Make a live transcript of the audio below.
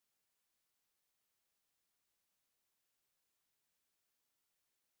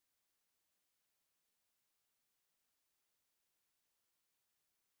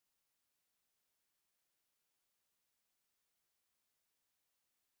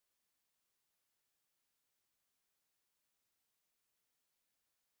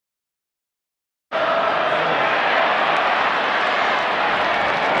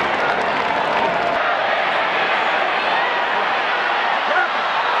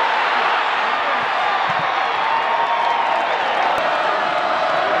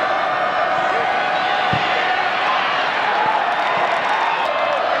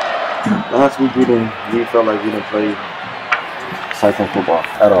last week we felt like we didn't play Cyclone football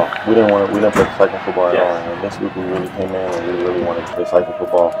at all. We didn't play Cyclone football at all. And this week we really came in and we really wanted to play Cyclone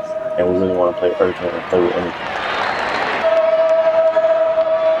football, and we really want to play urgent and play with anything.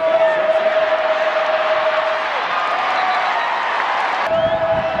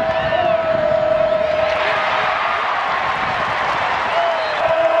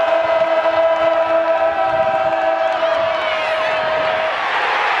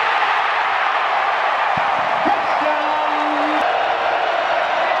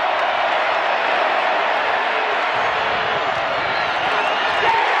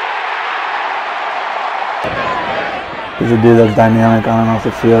 He's a dude that's dynamic on and off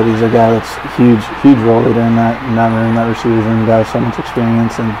the field. He's a guy that's huge role leader in that room, that receivers room. Guy with so much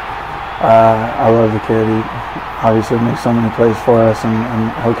experience, and I love the kid. He obviously makes so many plays for us, and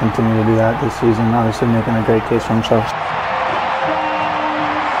he'll continue to do that this season. Obviously, making a great case for himself.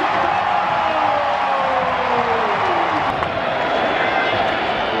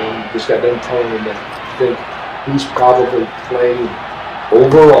 Just got done telling him that I think he's probably played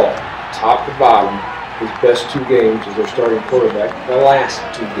overall, top to bottom, his best 2 games as their starting quarterback, the last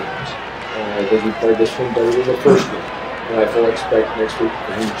 2 games. I think he played this one better than the first one. And I fully expect next week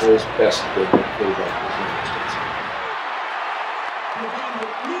for him to play his best game at quarterback in the United States.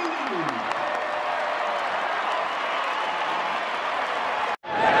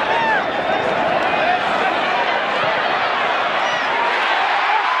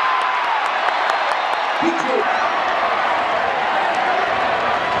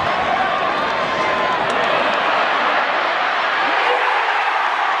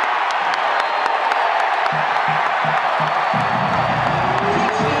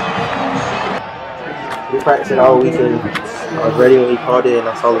 We practiced it all weekend. I was ready when he called it, and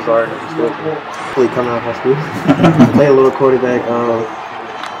I saw the guard, and I was still hopefully coming out of high school. I played a little quarterback.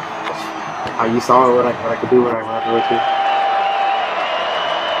 You saw what I could do when I ran the road.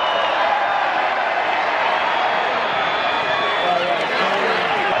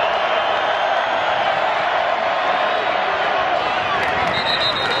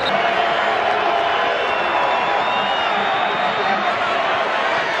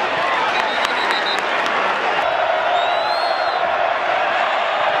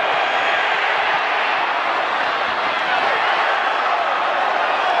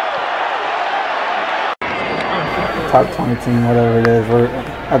 Top 20 team, whatever it is. We're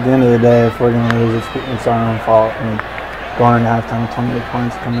at the end of the day, if we're going to lose, it's our own fault. And going into halftime with 28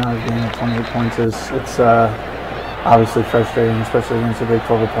 points, coming out of the game with 28 points it's obviously frustrating, especially against a Big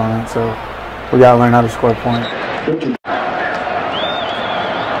 12 opponent. So we got to learn how to score points.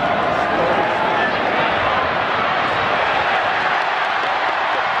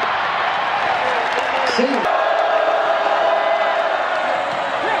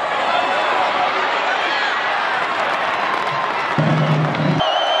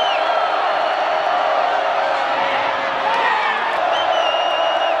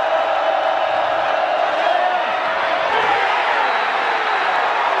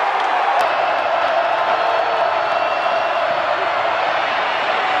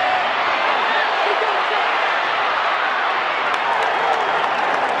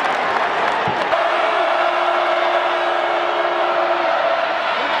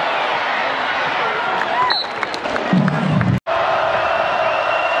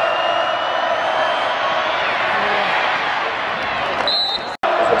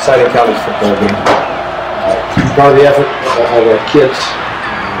 Exciting college football game. Part of the effort of our kids,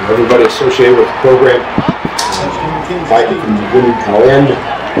 everybody associated with the program, fighting from the beginning to the end,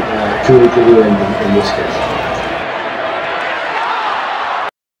 truly to the end in this case.